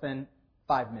less than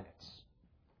 5 minutes.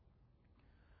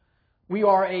 We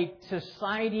are a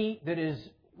society that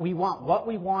we want what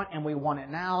we want and we want it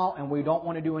now and we don't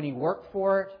want to do any work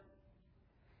for it.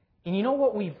 And you know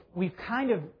what we've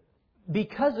kind of,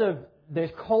 because of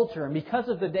this culture and because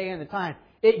of the day and the time,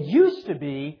 it used to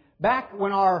be, back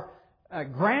when our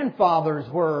grandfathers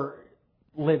were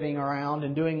living around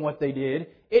and doing what they did,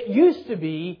 it used to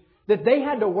be that they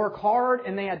had to work hard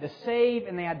and they had to save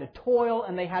and they had to toil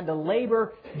and they had to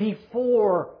labor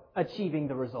before achieving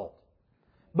the result.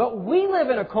 But we live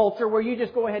in a culture where you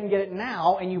just go ahead and get it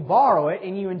now and you borrow it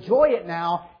and you enjoy it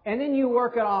now and then you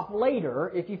work it off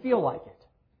later if you feel like it.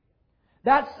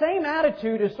 That same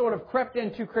attitude has sort of crept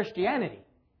into Christianity.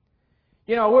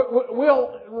 You know,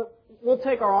 we'll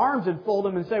take our arms and fold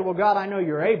them and say, well, God, I know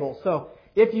you're able. So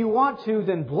if you want to,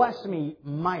 then bless me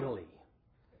mightily.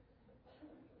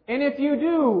 And if you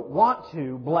do want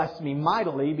to bless me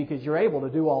mightily because you're able to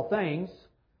do all things,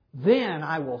 then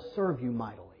I will serve you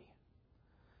mightily.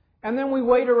 And then we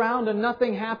wait around and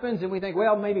nothing happens and we think,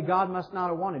 well, maybe God must not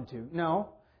have wanted to. No,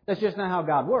 that's just not how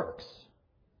God works.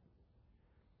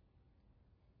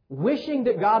 Wishing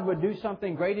that God would do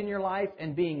something great in your life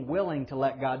and being willing to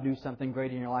let God do something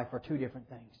great in your life are two different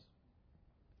things.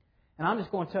 And I'm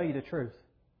just going to tell you the truth.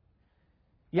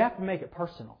 You have to make it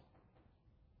personal.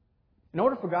 In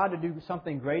order for God to do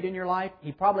something great in your life,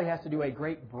 He probably has to do a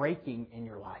great breaking in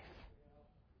your life.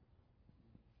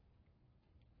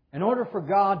 In order for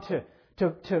God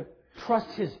to trust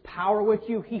His power with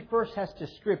you, He first has to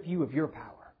strip you of your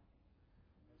power.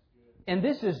 And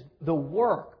this is the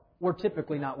work we're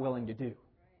typically not willing to do.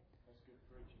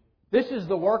 This is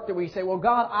the work that we say, well,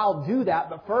 God, I'll do that,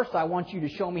 but first I want you to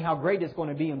show me how great it's going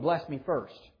to be and bless me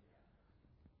first.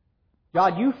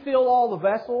 God, you fill all the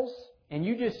vessels and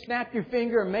you just snap your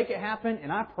finger and make it happen, and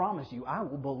I promise you, I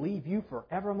will believe you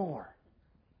forevermore.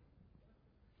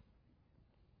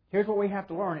 Here's what we have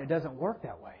to learn. It doesn't work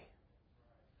that way.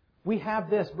 We have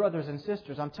this, brothers and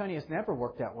sisters. I'm telling you, it's never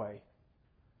worked that way.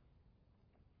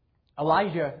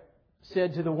 Elijah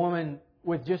said to the woman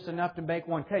with just enough to make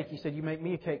one cake, he said, you make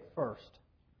me a cake first.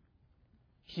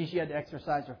 She had to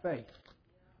exercise her faith.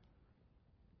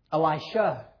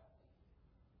 Elisha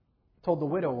told the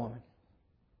widow woman,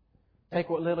 take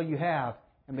what little you have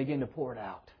and begin to pour it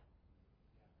out.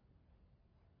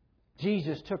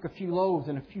 Jesus took a few loaves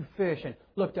and a few fish and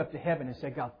looked up to heaven and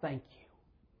said, God, thank you.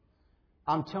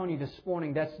 I'm telling you this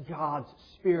morning, that's God's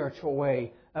spiritual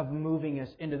way of moving us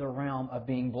into the realm of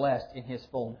being blessed in His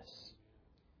fullness.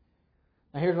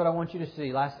 Now here's what I want you to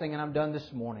see. Last thing, and I'm done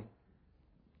this morning.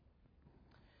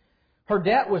 Her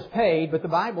debt was paid, but the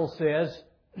Bible says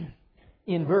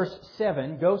in verse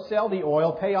 7, go sell the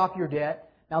oil, pay off your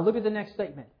debt. Now look at the next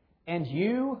statement. And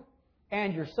you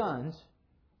and your sons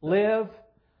live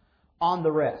on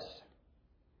the rest.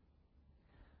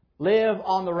 Live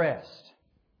on the rest.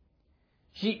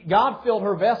 God filled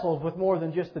her vessels with more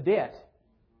than just the debt.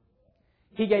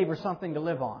 He gave her something to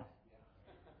live on.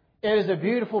 It is a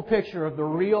beautiful picture of the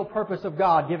real purpose of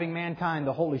God giving mankind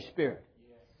the Holy Spirit.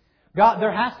 God,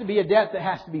 there has to be a debt that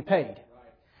has to be paid.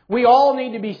 We all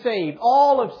need to be saved.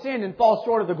 All have sinned and fall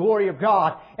short of the glory of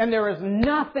God. And there is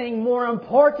nothing more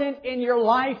important in your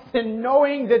life than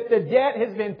knowing that the debt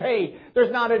has been paid.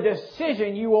 There's not a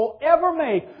decision you will ever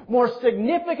make more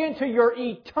significant to your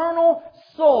eternal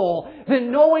soul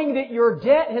than knowing that your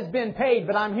debt has been paid.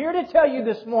 But I'm here to tell you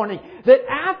this morning that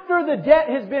after the debt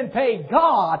has been paid,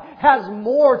 God has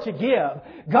more to give.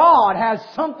 God has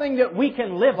something that we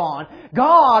can live on.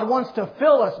 God wants to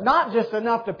fill us, not just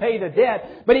enough to pay the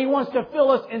debt, but He wants to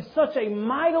fill us in such a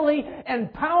mightily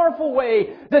and powerful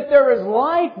way that there is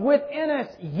life within us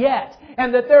yet,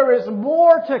 and that there is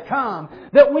more to come,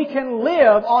 that we can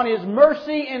live on His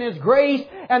mercy and His grace,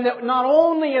 and that not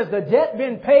only has the debt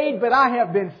been paid, but I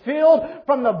have been filled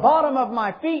from the bottom of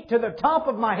my feet to the top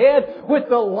of my head with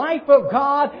the life of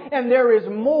God, and there is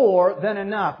more than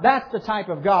enough. That's the type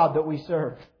of God that we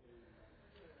serve.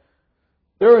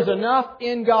 There is enough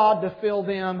in God to fill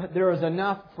them. There is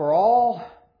enough for all.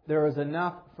 There is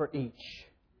enough for each.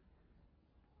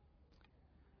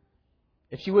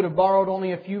 If she would have borrowed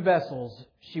only a few vessels,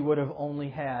 she would have only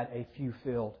had a few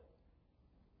filled.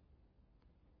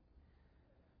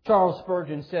 Charles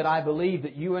Spurgeon said, I believe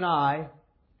that you and I,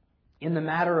 in the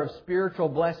matter of spiritual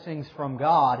blessings from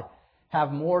God,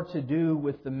 have more to do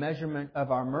with the measurement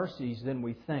of our mercies than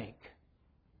we think.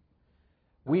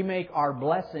 We make our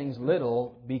blessings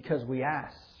little because we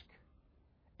ask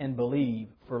and believe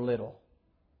for little.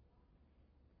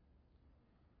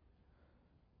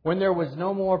 When there was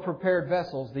no more prepared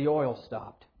vessels, the oil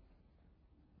stopped.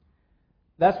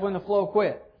 That's when the flow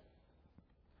quit.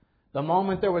 The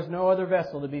moment there was no other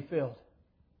vessel to be filled.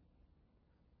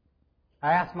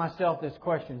 I asked myself this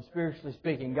question, spiritually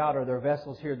speaking, God, are there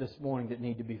vessels here this morning that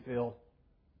need to be filled?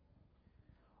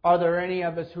 Are there any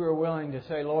of us who are willing to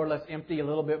say, Lord, let's empty a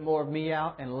little bit more of me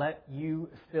out and let You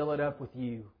fill it up with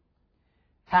You?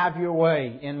 Have Your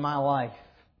way in my life.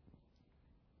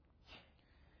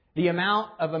 The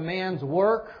amount of a man's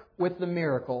work with the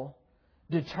miracle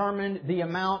determined the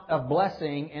amount of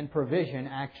blessing and provision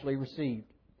actually received.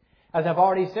 As I've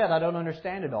already said, I don't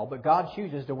understand it all, but God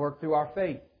chooses to work through our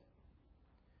faith.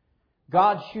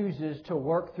 God chooses to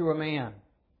work through a man.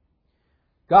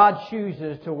 God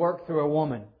chooses to work through a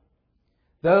woman.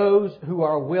 Those who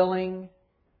are willing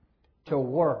to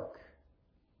work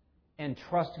and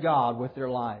trust God with their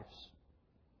lives.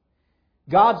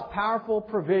 God's powerful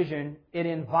provision, it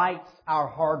invites our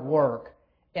hard work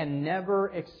and never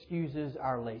excuses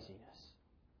our laziness.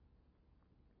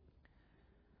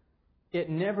 It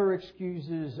never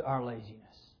excuses our laziness.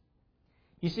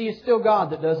 You see, it's still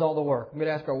God that does all the work. I'm going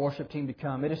to ask our worship team to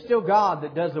come. It is still God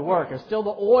that does the work. It's still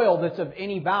the oil that's of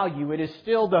any value. It is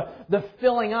still the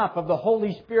filling up of the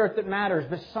Holy Spirit that matters.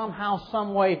 But somehow,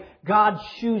 some way, God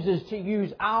chooses to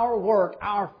use our work,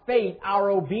 our faith, our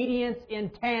obedience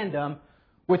in tandem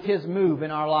with His move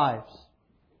in our lives.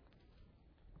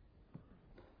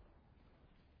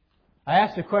 I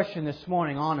asked a question this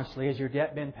morning, honestly, has your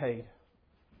debt been paid?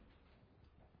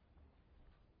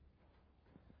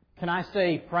 Can I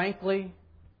say frankly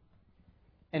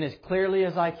and as clearly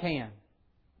as I can,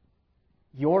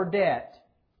 your debt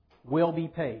will be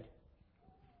paid.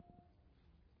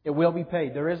 It will be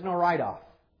paid. There is no write-off.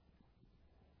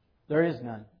 There is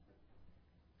none.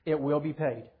 It will be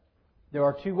paid. There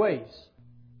are two ways.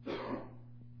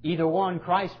 Either one,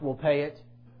 Christ will pay it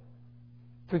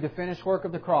through the finished work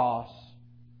of the cross,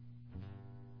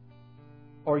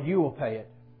 or you will pay it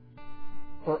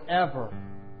forever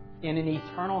in an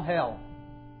eternal hell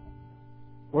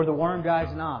where the worm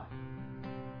dies not,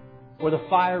 where the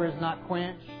fire is not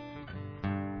quenched,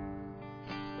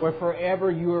 where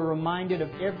forever you are reminded of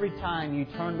every time you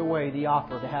turned away the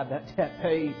offer to have that debt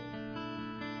paid.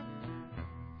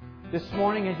 This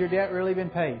morning, has your debt really been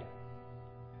paid?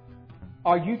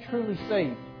 Are you truly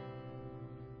saved?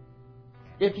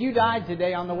 If you died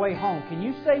today on the way home, can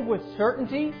you say with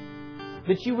certainty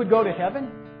that you would go to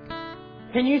heaven?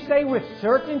 Can you say with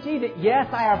certainty that, yes,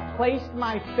 I have placed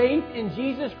my faith in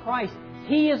Jesus Christ.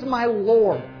 He is my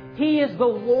Lord. He is the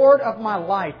Lord of my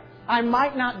life. I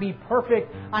might not be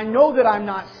perfect. I know that I'm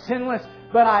not sinless,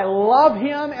 but I love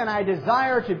Him and I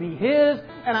desire to be His,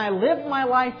 and I live my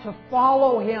life to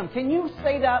follow Him. Can you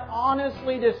say that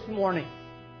honestly this morning?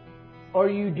 Or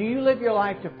do you live your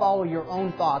life to follow your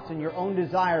own thoughts and your own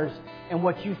desires and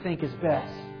what you think is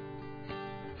best?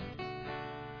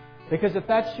 Because if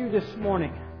that's you this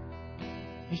morning,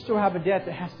 you still have a debt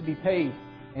that has to be paid.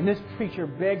 And this preacher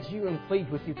begs you and pleads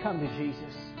with you, come to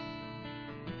Jesus.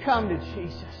 Come to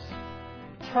Jesus.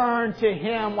 Turn to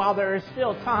Him while there is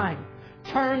still time.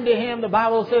 Turn to Him. The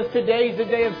Bible says today is the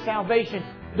day of salvation.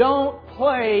 Don't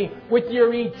play with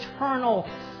your eternal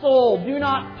soul. Do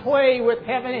not play with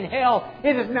heaven and hell.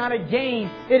 It is not a game.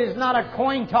 It is not a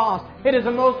coin toss. It is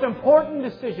the most important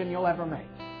decision you'll ever make.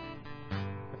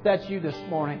 If that's you this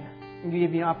morning, I'm going to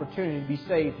give you an opportunity to be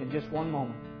saved in just one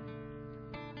moment.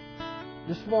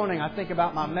 This morning, I think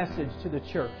about my message to the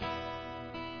church.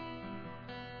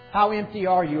 How empty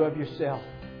are you of yourself?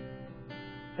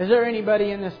 Is there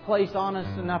anybody in this place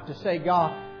honest enough to say,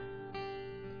 God,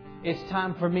 it's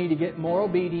time for me to get more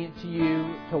obedient to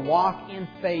You, to walk in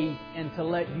faith, and to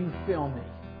let You fill me?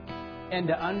 And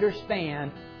to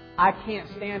understand I can't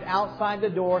stand outside the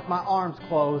door with my arms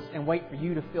closed and wait for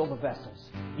You to fill the vessels.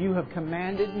 You have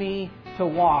commanded me to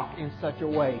walk in such a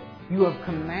way. You have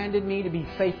commanded me to be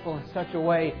faithful in such a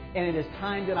way, and it is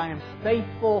time that I am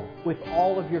faithful with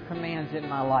all of Your commands in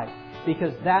my life.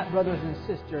 Because that, brothers and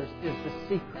sisters, is the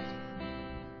secret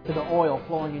to the oil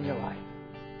flowing in your life.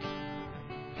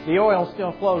 The oil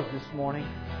still flows this morning.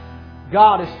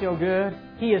 God is still good.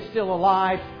 He is still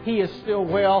alive. He is still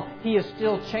well. He is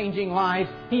still changing lives.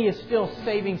 He is still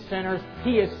saving sinners.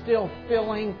 He is still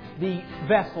filling the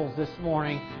vessels this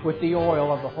morning with the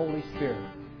oil of the Holy Spirit.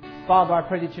 Father, I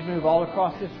pray that You move all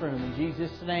across this room. In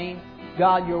Jesus' name,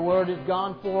 God, Your Word has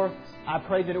gone forth. I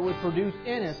pray that it would produce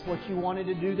in us what You wanted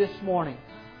to do this morning.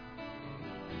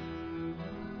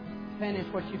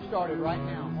 Finish what You've started right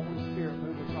now. Holy Spirit,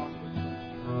 move across this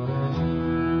room.